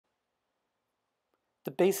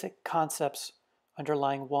the basic concepts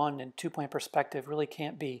underlying 1 and 2-point perspective really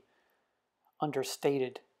can't be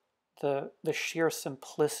understated. The sheer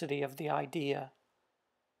simplicity of the idea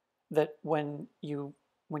that when you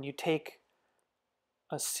take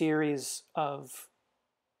a series of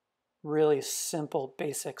really simple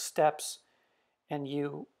basic steps and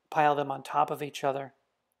you pile them on top of each other,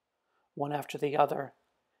 one after the other,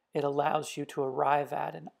 it allows you to arrive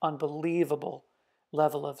at an unbelievable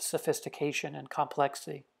level of sophistication and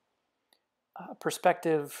complexity.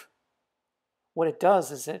 Perspective, what it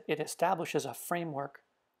does is it establishes a framework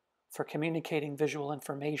for communicating visual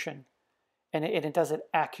information, and it does it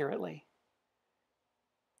accurately.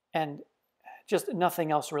 And just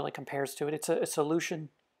nothing else really compares to it. It's a solution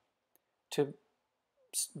to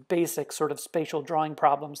basic sort of spatial drawing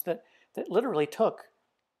problems that literally took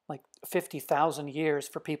like 50,000 years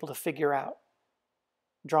for people to figure out.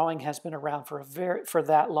 Drawing has been around for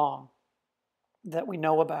that long that we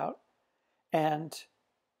know about. And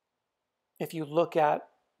if you look at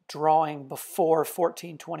drawing before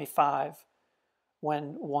 1425,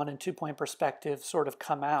 when 1 and 2-point perspective sort of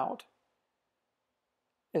come out,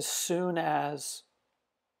 as soon as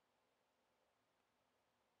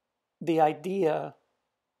the idea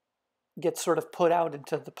gets sort of put out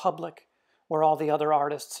into the public, where all the other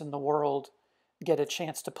artists in the world get a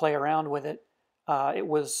chance to play around with it, it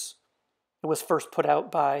was first put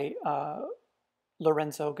out by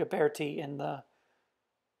Lorenzo Ghiberti in the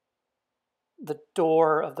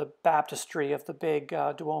door of the baptistry of the big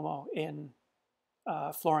Duomo in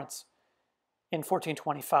Florence in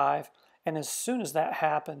 1425. And as soon as that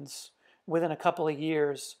happens, within a couple of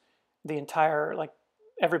years, the entire, like,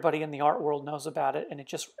 everybody in the art world knows about it, and it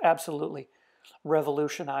just absolutely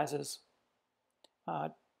revolutionizes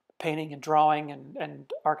painting and drawing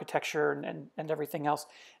and architecture and everything else.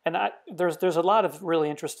 And there's a lot of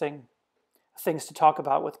really interesting things to talk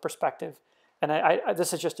about with perspective. And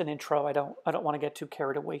this is just an intro. I don't want to get too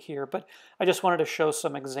carried away here, but I just wanted to show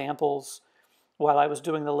some examples while I was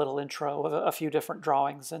doing the little intro of a few different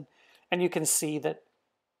drawings. And you can see that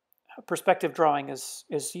perspective drawing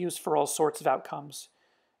is used for all sorts of outcomes.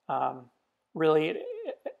 Really,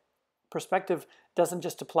 perspective doesn't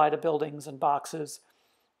just apply to buildings and boxes.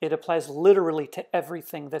 It applies literally to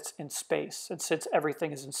everything that's in space. And since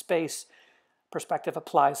everything is in space, perspective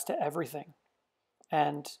applies to everything.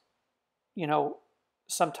 And, you know,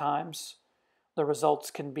 sometimes the results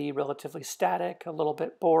can be relatively static, a little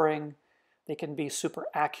bit boring. They can be super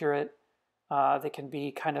accurate. They can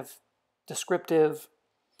be kind of descriptive.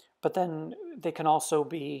 But then they can also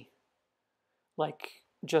be like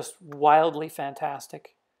just wildly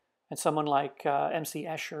fantastic. And someone like M.C.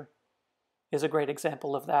 Escher is a great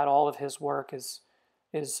example of that. All of his work is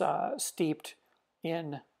steeped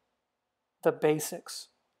in the basics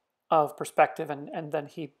of perspective, and then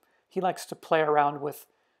he likes to play around with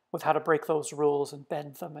how to break those rules and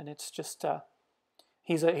bend them, and it's just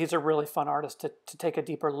he's a really fun artist to take a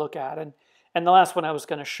deeper look at. And the last one I was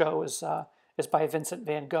going to show is by Vincent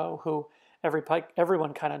van Gogh, who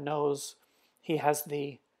everyone kind of knows. He has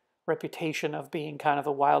the reputation of being kind of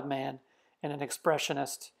a wild man and an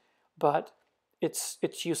expressionist, but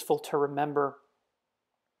it's useful to remember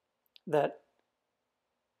that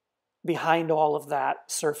behind all of that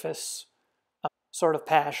surface sort of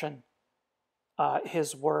passion,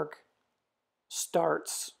 his work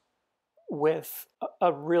starts with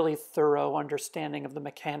a really thorough understanding of the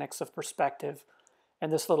mechanics of perspective.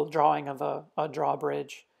 And this little drawing of a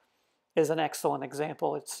drawbridge is an excellent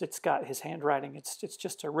example. It's got his handwriting. It's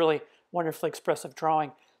just a really wonderfully expressive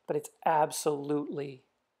drawing, but it's absolutely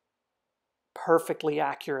perfectly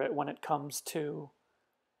accurate when it comes to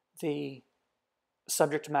the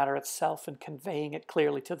subject matter itself and conveying it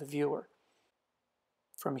clearly to the viewer.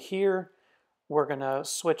 From here, we're going to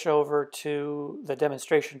switch over to the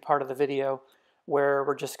demonstration part of the video, where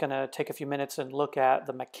we're just going to take a few minutes and look at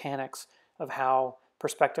the mechanics of how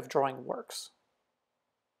perspective drawing works.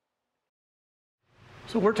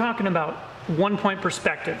 So we're talking about 1-point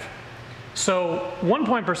perspective. So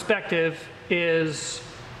 1-point perspective is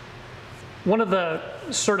one of the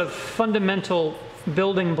sort of fundamental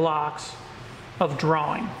building blocks of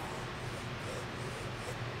drawing.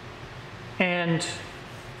 And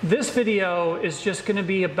this video is just going to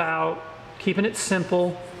be about keeping it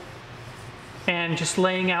simple and just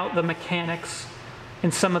laying out the mechanics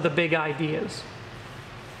and some of the big ideas.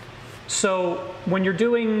 So when you're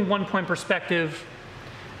doing 1-point perspective,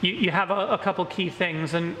 you have a couple key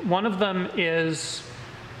things, and one of them is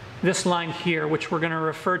this line here, which we're going to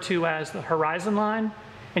refer to as the horizon line,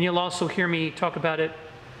 and you'll also hear me talk about it,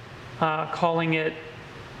 calling it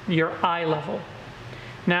your eye level.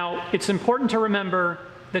 Now, it's important to remember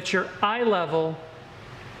that your eye level,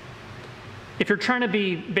 if you're trying to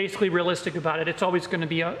be basically realistic about it, it's always going to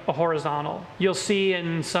be a horizontal. You'll see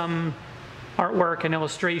in some artwork and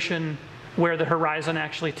illustration where the horizon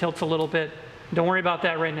actually tilts a little bit. Don't worry about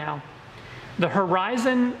that right now. The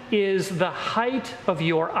horizon is the height of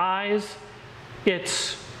your eyes.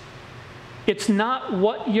 It's not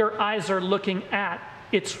what your eyes are looking at.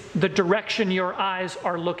 It's the direction your eyes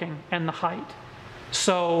are looking and the height.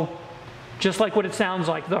 So just like what it sounds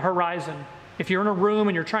like, the horizon. If you're in a room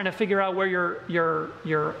and you're trying to figure out where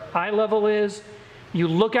your eye level is, you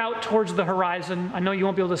look out towards the horizon. I know you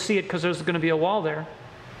won't be able to see it because there's going to be a wall there,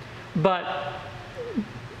 but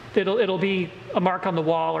it'll be a mark on the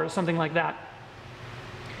wall or something like that.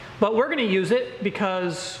 But we're going to use it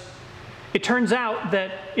because it turns out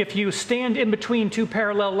that if you stand in between two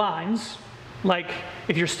parallel lines, like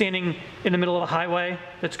if you're standing in the middle of a highway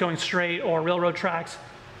that's going straight or railroad tracks,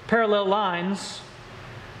 parallel lines,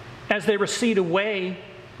 as they recede away,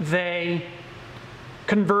 they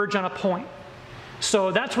converge on a point.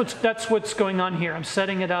 So that's what's going on here. I'm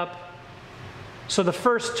setting it up. So the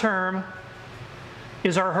first term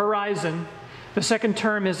is our horizon. The second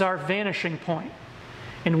term is our vanishing point.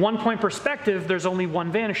 In one-point perspective, there's only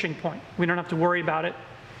one vanishing point. We don't have to worry about it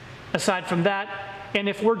aside from that. And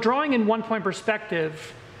if we're drawing in one-point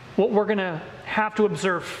perspective, what we're going to have to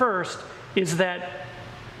observe first is that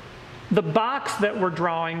the box that we're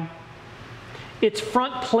drawing, its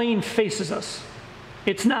front plane faces us.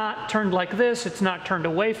 It's not turned like this. It's not turned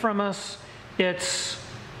away from us. It's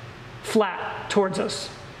flat towards us.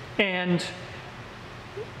 And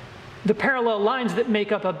the parallel lines that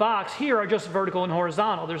make up a box here are just vertical and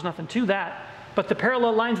horizontal. There's nothing to that. But the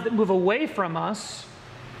parallel lines that move away from us,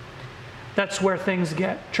 that's where things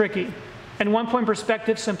get tricky. And one-point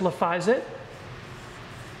perspective simplifies it.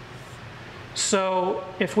 So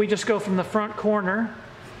if we just go from the front corner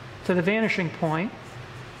to the vanishing point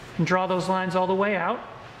and draw those lines all the way out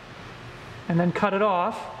and then cut it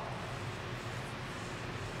off,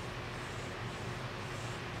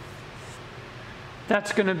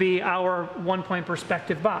 that's going to be our one-point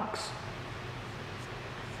perspective box.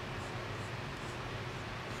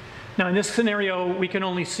 Now in this scenario, we can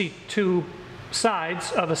only see two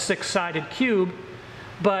sides of a six-sided cube,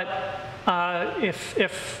 but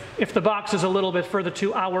if the box is a little bit further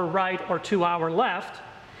to our right or to our left,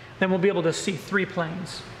 then we'll be able to see three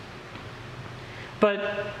planes. But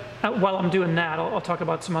while I'm doing that, I'll talk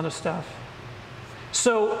about some other stuff.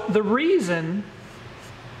 So the reason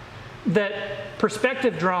that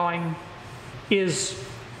perspective drawing is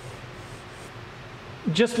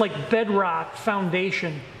just like bedrock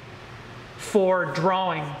foundation for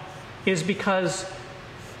drawing is because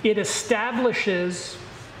it establishes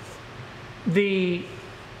the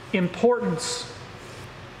importance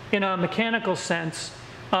in a mechanical sense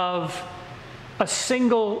of a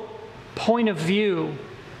single point of view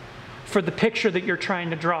for the picture that you're trying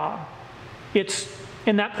to draw.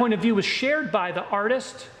 And that point of view is shared by the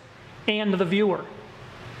artist and the viewer.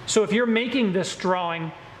 So if you're making this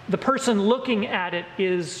drawing, the person looking at it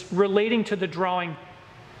is relating to the drawing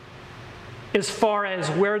as far as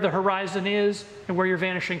where the horizon is and where your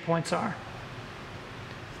vanishing points are.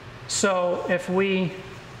 So if we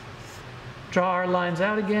draw our lines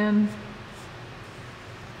out again,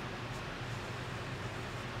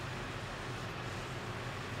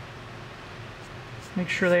 make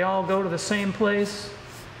sure they all go to the same place.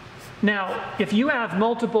 Now, if you have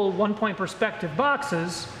multiple one-point perspective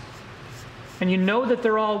boxes, and you know that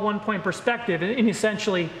they're all one-point perspective, and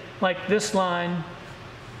essentially like this line,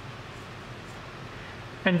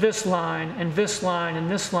 and this line, and this line, and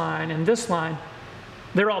this line, and this line,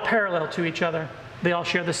 they're all parallel to each other. They all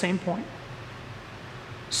share the same point.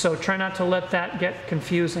 So try not to let that get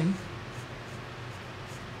confusing.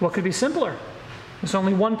 What could be simpler? There's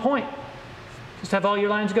only one point. Just have all your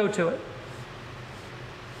lines go to it.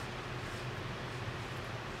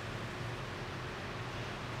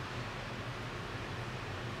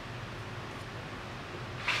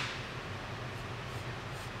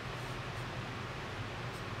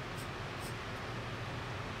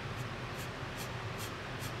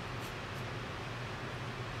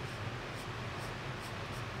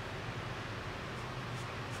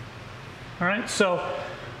 All right, so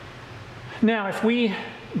now if we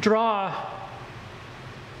draw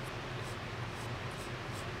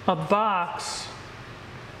a box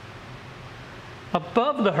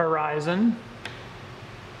above the horizon,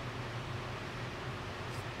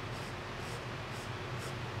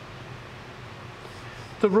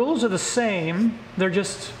 the rules are the same, they're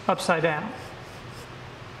just upside down.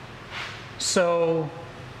 So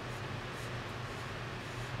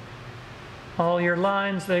All your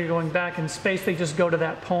lines, they're going back in space, they just go to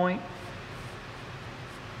that point.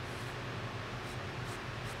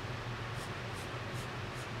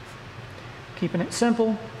 Keeping it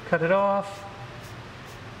simple, cut it off.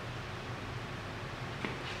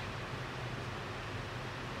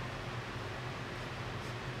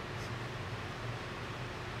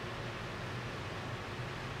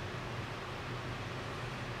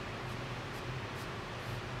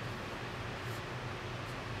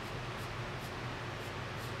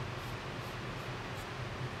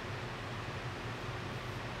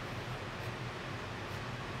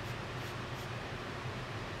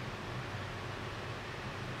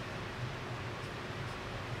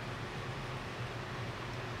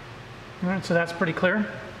 All right, so that's pretty clear.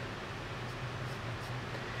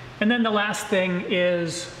 And then the last thing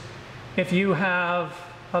is, if you have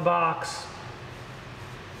a box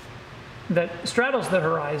that straddles the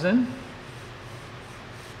horizon,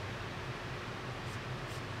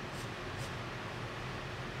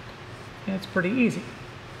 it's pretty easy.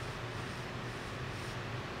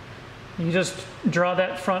 You just draw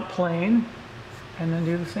that front plane and then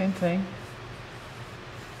do the same thing.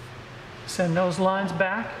 Send those lines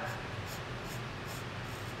back.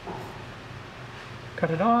 Cut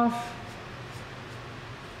it off.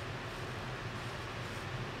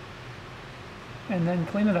 And then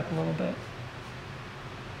clean it up a little bit.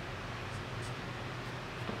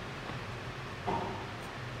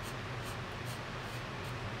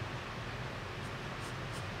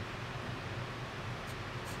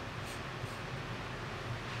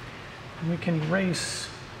 And we can erase.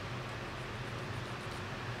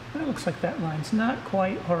 It looks like that line's not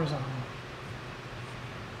quite horizontal.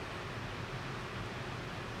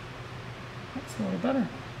 That's a little better.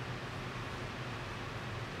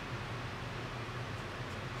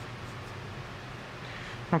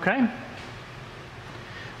 Okay.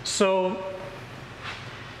 So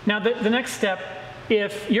now the next step,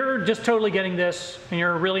 if you're just totally getting this and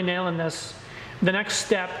you're really nailing this, the next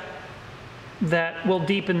step that will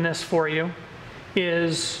deepen this for you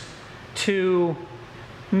is to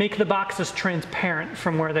make the boxes transparent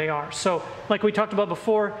from where they are. So like we talked about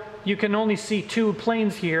before, you can only see 2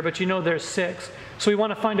 planes here, but you know there's 6. So we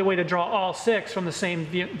want to find a way to draw all 6 from the same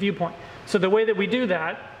viewpoint. So the way that we do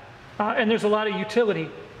that, and there's a lot of utility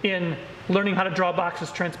in learning how to draw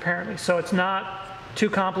boxes transparently. So it's not too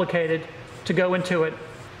complicated to go into it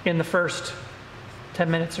in the first 10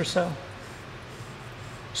 minutes or so.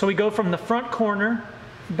 So we go from the front corner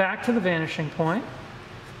back to the vanishing point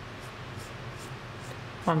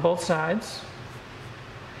on both sides.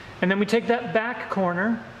 And then we take that back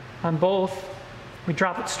corner on both, we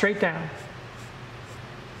drop it straight down.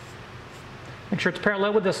 Make sure it's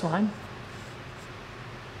parallel with this line.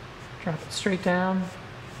 Drop it straight down.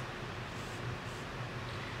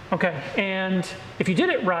 Okay, and if you did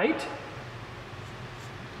it right,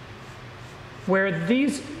 where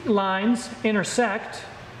these lines intersect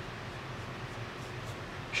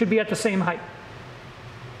should be at the same height.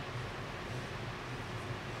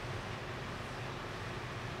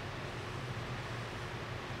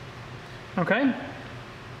 Okay?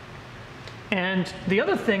 And the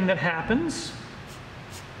other thing that happens,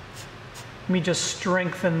 let me just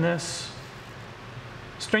strengthen this.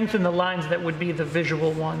 Strengthen the lines that would be the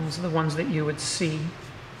visual ones, the ones that you would see,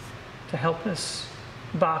 to help this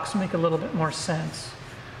box make a little bit more sense.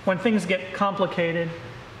 When things get complicated,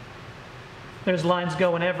 there's lines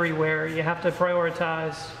going everywhere. You have to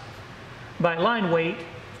prioritize by line weight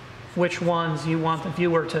which ones you want the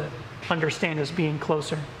viewer to understand as being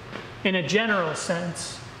closer. In a general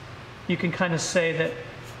sense, you can kind of say that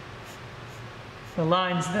the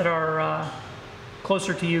lines that are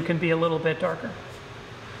closer to you can be a little bit darker.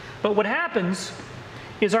 But what happens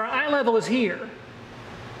is our eye level is here.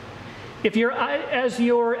 If your eye, as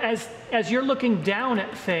you're looking down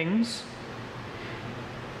at things,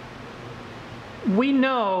 we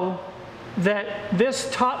know that this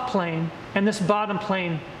top plane and this bottom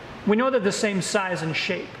plane, we know they're the same size and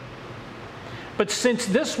shape. But since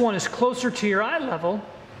this one is closer to your eye level,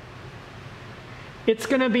 it's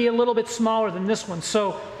going to be a little bit smaller than this one.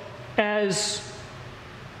 So as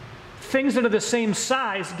things that are the same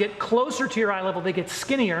size get closer to your eye level, they get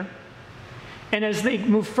skinnier. And as they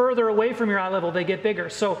move further away from your eye level, they get bigger.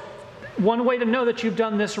 So one way to know that you've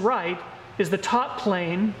done this right is the top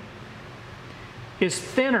plane is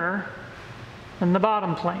thinner than the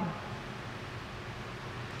bottom plane.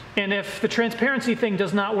 And if the transparency thing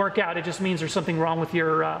does not work out, it just means there's something wrong with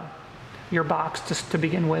your box to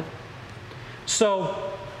begin with.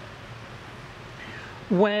 So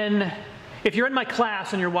if you're in my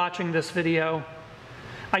class and you're watching this video,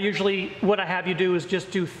 What I have you do is just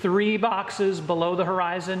do 3 boxes below the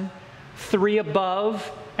horizon, 3 above,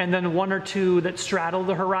 and then 1 or 2 that straddle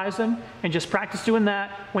the horizon, and just practice doing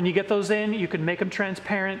that. When you get those in, you can make them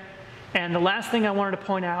transparent. And the last thing I wanted to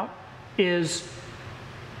point out is,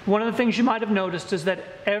 one of the things you might have noticed is that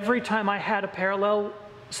every time I had a parallel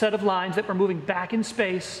set of lines that were moving back in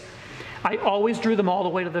space, I always drew them all the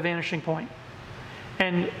way to the vanishing point.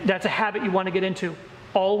 And that's a habit you want to get into.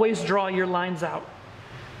 Always draw your lines out.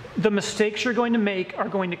 The mistakes you're going to make are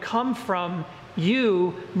going to come from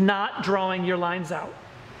you not drawing your lines out.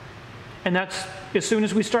 And that's, as soon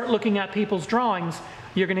as we start looking at people's drawings,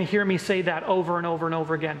 you're going to hear me say that over and over and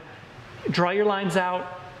over again. Draw your lines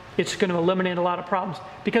out. It's going to eliminate a lot of problems.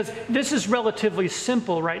 Because this is relatively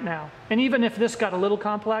simple right now. And even if this got a little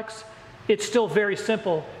complex, it's still very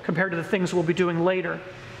simple compared to the things we'll be doing later.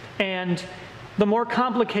 And the more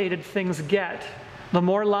complicated things get, the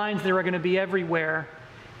more lines there are going to be everywhere,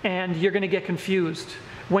 and you're going to get confused.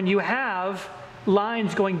 When you have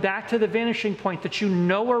lines going back to the vanishing point that you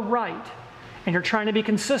know are right, and you're trying to be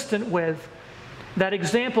consistent with, that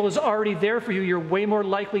example is already there for you. You're way more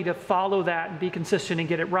likely to follow that and be consistent and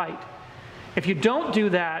get it right. If you don't do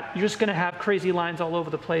that, you're just going to have crazy lines all over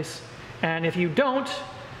the place. And if you don't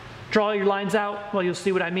draw your lines out, well, you'll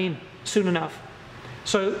see what I mean soon enough.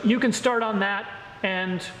 So you can start on that,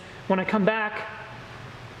 and when I come back,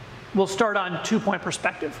 we'll start on 2-point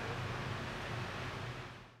perspective.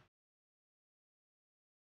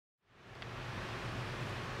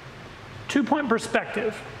 Two-point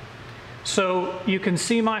perspective. So you can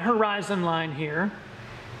see my horizon line here,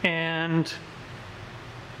 and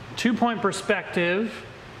 2-point perspective,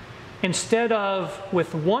 instead of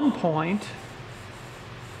with 1 point,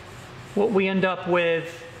 what we end up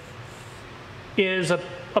with is a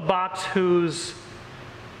box whose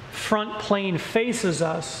front plane faces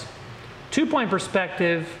us. 2-point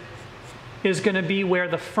perspective is going to be where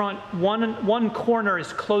the front, one corner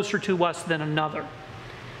is closer to us than another.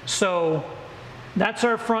 So that's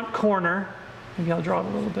our front corner. Maybe I'll draw it a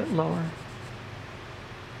little bit lower.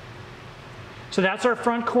 So that's our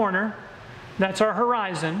front corner. That's our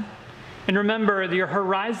horizon. And remember, your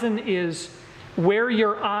horizon is where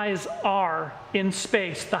your eyes are in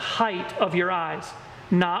space, the height of your eyes,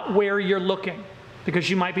 not where you're looking, because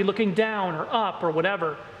you might be looking down or up or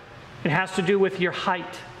whatever. It has to do with your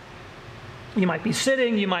height. You might be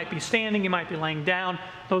sitting, you might be standing, you might be laying down.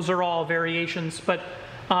 Those are all variations. But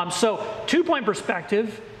so 2-point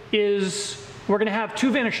perspective is we're going to have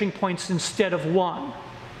 2 vanishing points instead of 1.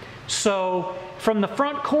 So from the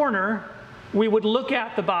front corner, we would look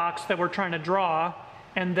at the box that we're trying to draw,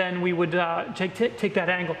 and then we would take that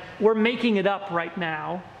angle. We're making it up right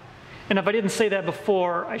now. And if I didn't say that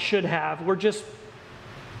before, I should have. We're just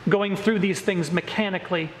going through these things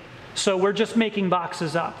mechanically. So we're just making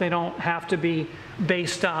boxes up. They don't have to be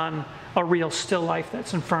based on a real still life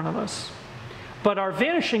that's in front of us. But our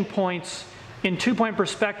vanishing points in 2-point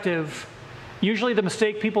perspective, usually the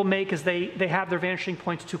mistake people make is they have their vanishing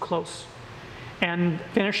points too close. And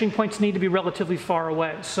vanishing points need to be relatively far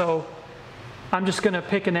away. So I'm just going to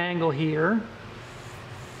pick an angle here.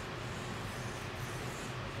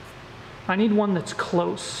 I need one that's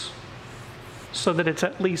close so that it's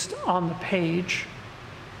at least on the page.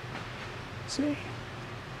 Let's see,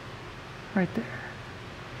 right there.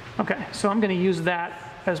 Okay, so I'm going to use that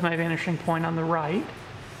as my vanishing point on the right.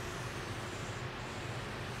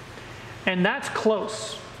 And that's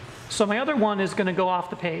close. So my other one is going to go off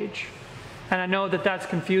the page. And I know that that's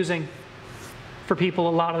confusing for people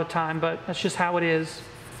a lot of the time, but that's just how it is.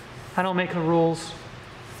 I don't make the rules.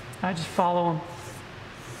 I just follow them.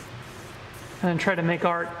 And then try to make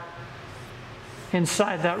art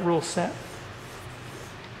inside that rule set.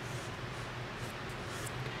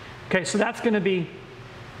 Okay, so that's going to be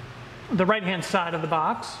the right-hand side of the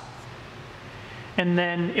box. And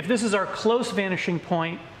then if this is our close vanishing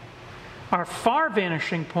point, our far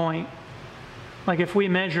vanishing point, like if we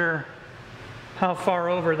measure how far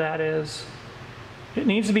over that is, it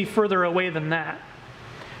needs to be further away than that.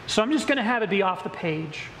 So I'm just going to have it be off the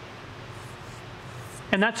page.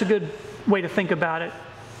 And that's a good way to think about it,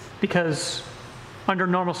 because under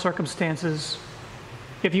normal circumstances,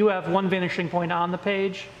 if you have one vanishing point on the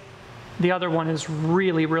page, the other one is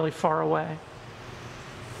really, really far away.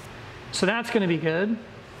 So that's going to be good.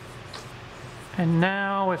 And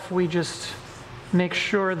now if we just make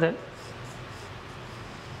sure that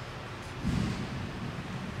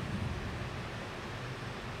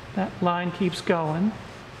that line keeps going.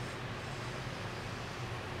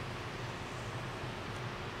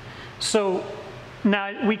 So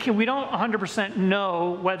now we don't 100%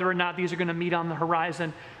 know whether or not these are going to meet on the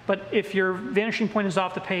horizon, But if your vanishing point is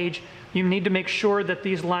off the page, you need to make sure that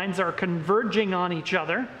these lines are converging on each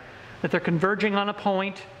other, that they're converging on a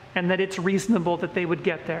point, and that it's reasonable that they would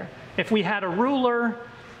get there. If we had a ruler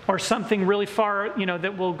or something really far,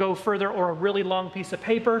 that will go further, or a really long piece of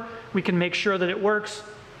paper, we can make sure that it works.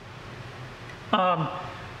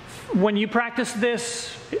 When you practice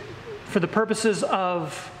this, for the purposes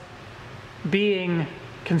of being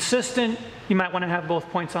consistent, you might want to have both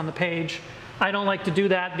points on the page. I don't like to do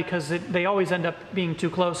that because they always end up being too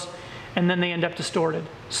close, and then they end up distorted.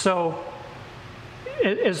 So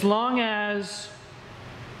as long as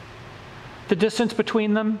the distance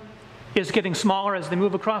between them is getting smaller as they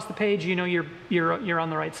move across the page, you're on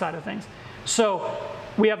the right side of things. So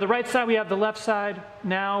we have the right side, we have the left side.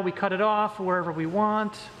 Now we cut it off wherever we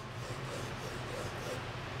want.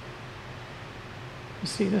 You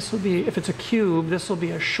see, this will be, if it's a cube, this will be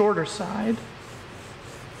a shorter side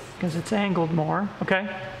because it's angled more. Okay,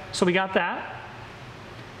 so we got that.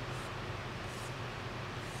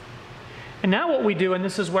 And now what we do, and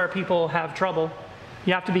this is where people have trouble,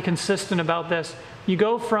 you have to be consistent about this. You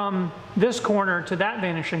go from this corner to that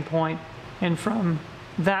vanishing point, and from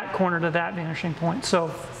that corner to that vanishing point.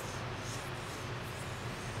 So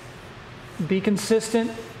be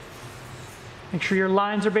consistent. Make sure your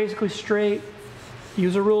lines are basically straight.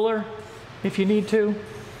 Use a ruler if you need to.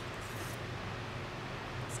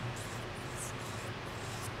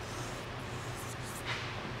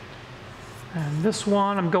 And this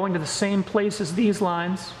one, I'm going to the same place as these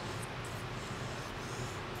lines.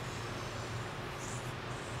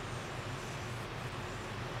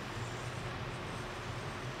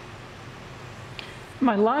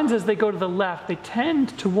 My lines, as they go to the left, they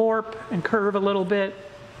tend to warp and curve a little bit,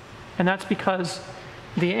 and that's because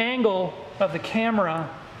the angle of the camera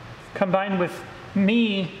combined with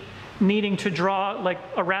me needing to draw like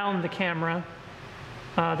around the camera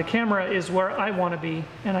is where I want to be,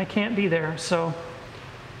 and I can't be there, so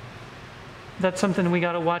that's something we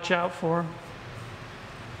got to watch out for.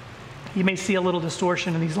 You may see a little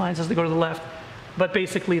distortion in these lines as they go to the left, but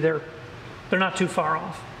basically they're not too far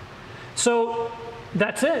off. So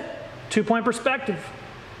that's it, 2-point perspective.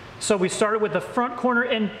 So we started with the front corner,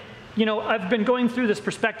 and I've been going through this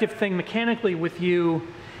perspective thing mechanically with you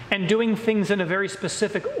and doing things in a very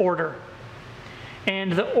specific order.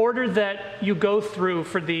 And the order that you go through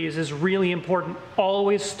for these is really important.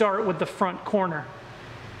 Always start with the front corner.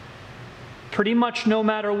 Pretty much no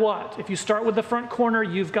matter what. If you start with the front corner,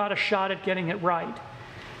 you've got a shot at getting it right.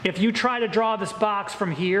 If you try to draw this box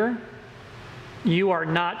from here,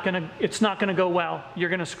 it's not gonna go well. You're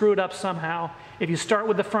gonna screw it up somehow. If you start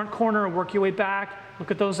with the front corner and work your way back, look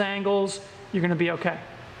at those angles, you're gonna be okay.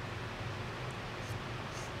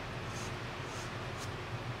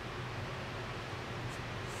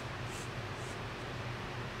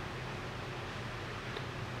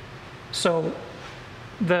 So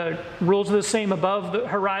the rules are the same above the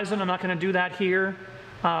horizon. I'm not gonna do that here.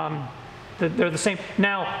 They're the same.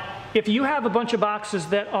 Now, if you have a bunch of boxes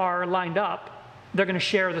that are lined up, they're going to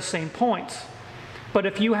share the same points. But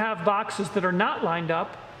if you have boxes that are not lined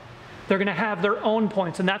up, they're going to have their own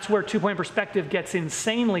points. And that's where 2-point perspective gets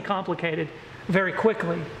insanely complicated very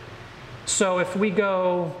quickly. So if we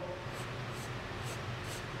go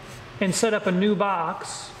and set up a new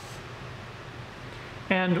box,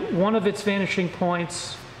 and one of its vanishing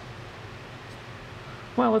points,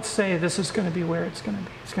 well, let's say this is going to be where it's going to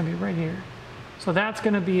be. It's going to be right here. So that's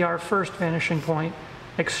going to be our first vanishing point,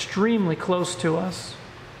 extremely close to us.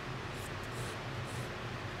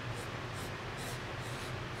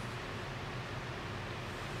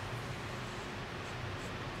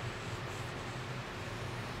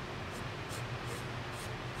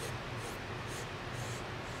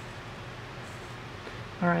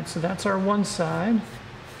 All right, so that's our one side.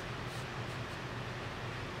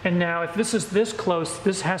 And now if this is this close,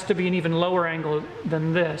 this has to be an even lower angle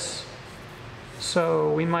than this.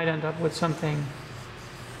 So we might end up with something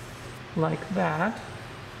like that.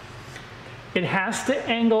 It has to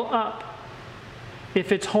angle up.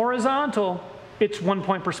 If it's horizontal, it's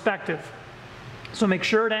 1-point perspective. So make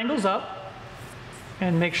sure it angles up,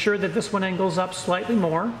 and make sure that this one angles up slightly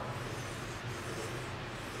more.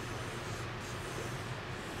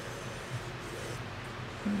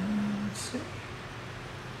 Let's see.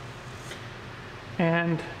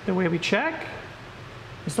 And the way we check,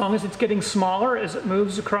 as long as it's getting smaller as it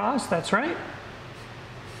moves across, that's right.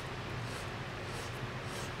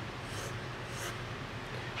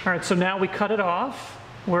 All right, so now we cut it off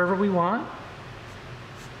wherever we want.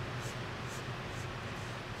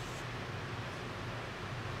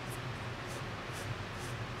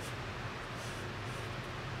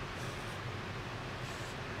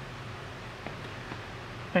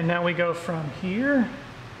 And now we go from here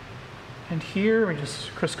and here, we just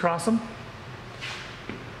crisscross them.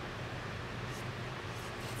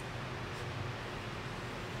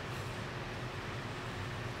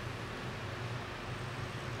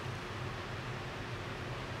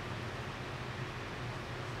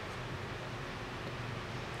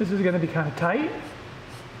 This is going to be kind of tight.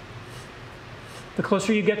 The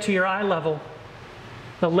closer you get to your eye level,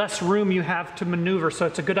 the less room you have to maneuver, so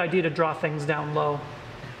it's a good idea to draw things down low.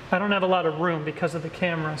 I don't have a lot of room because of the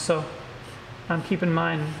camera, so I'm keeping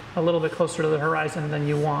mine a little bit closer to the horizon than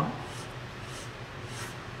you want.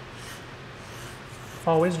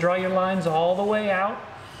 Always draw your lines all the way out.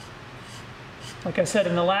 Like I said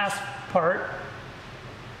in the last part,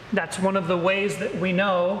 that's one of the ways that we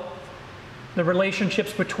know the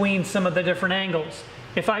relationships between some of the different angles.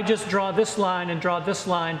 If I just draw this line and draw this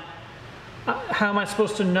line, how am I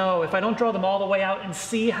supposed to know? If I don't draw them all the way out and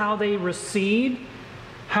see how they recede,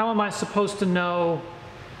 how am I supposed to know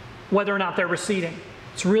whether or not they're receding?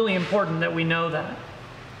 It's really important that we know that.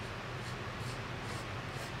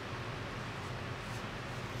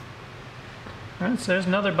 All right, so there's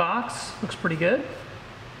another box. Looks pretty good.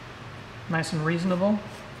 Nice and reasonable.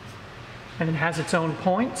 And it has its own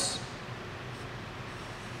points.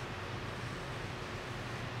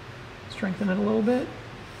 Strengthen it a little bit.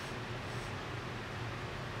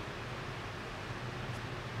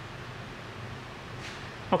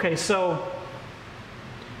 Okay, so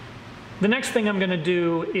the next thing I'm going to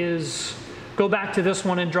do is go back to this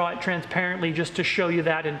one and draw it transparently just to show you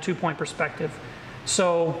that in two-point perspective.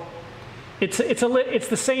 So it's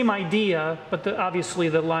the same idea, but obviously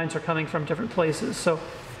the lines are coming from different places. So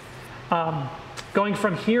going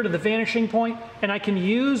from here to the vanishing point, and I can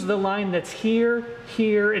use the line that's here,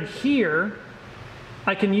 here, and here.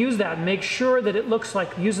 I can use that, make sure that it looks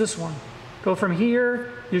like, use this one. Go from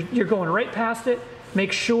here, you're going right past it,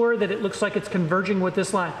 make sure that it looks like it's converging with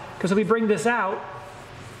this line. Because if we bring this out,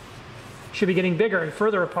 it should be getting bigger and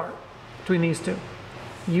further apart between these two.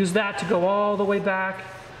 Use that to go all the way back.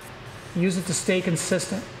 Use it to stay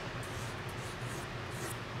consistent.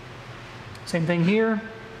 Same thing here.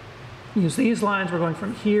 Use these lines. We're going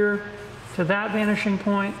from here to that vanishing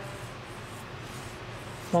point.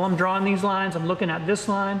 While I'm drawing these lines, I'm looking at this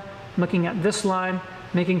line, I'm looking at this line,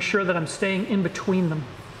 making sure that I'm staying in between them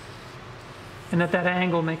and that that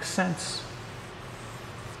angle makes sense.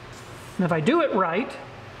 And if I do it right,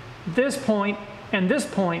 this point and this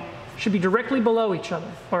point should be directly below each other,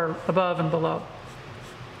 or above and below.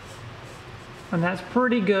 And that's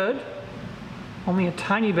pretty good. Only a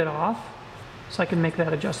tiny bit off, so I can make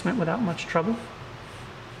that adjustment without much trouble.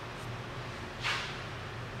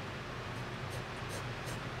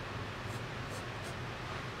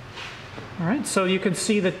 All right, so you can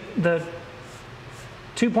see that the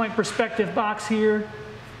two-point perspective box here,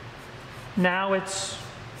 now it's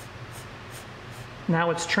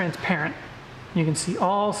transparent. You can see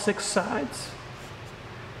all 6 sides,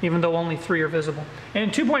 even though only 3 are visible. And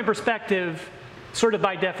in two-point perspective, sort of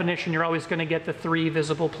by definition, you're always going to get the 3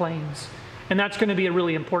 visible planes. And that's going to be a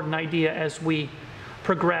really important idea as we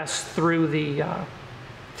progress through the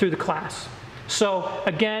class. So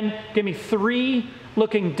again, give me 3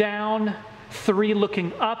 looking down, 3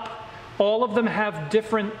 looking up. All of them have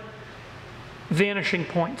different vanishing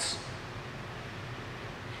points.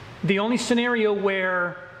 The only scenario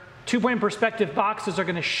where two-point perspective boxes are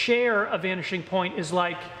going to share a vanishing point is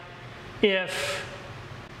like if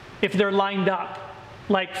they're lined up.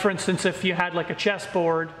 Like, for instance, if you had like a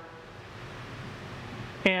chessboard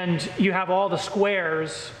and you have all the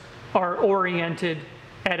squares are oriented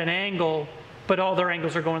at an angle, but all their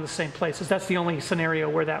angles are going to the same places. That's the only scenario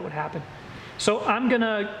where that would happen. So I'm going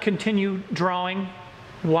to continue drawing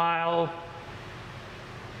while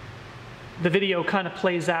the video kind of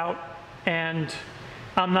plays out, and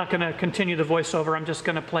I'm not going to continue the voiceover. I'm just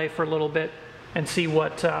going to play for a little bit and see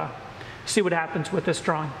what happens with this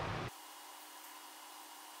drawing.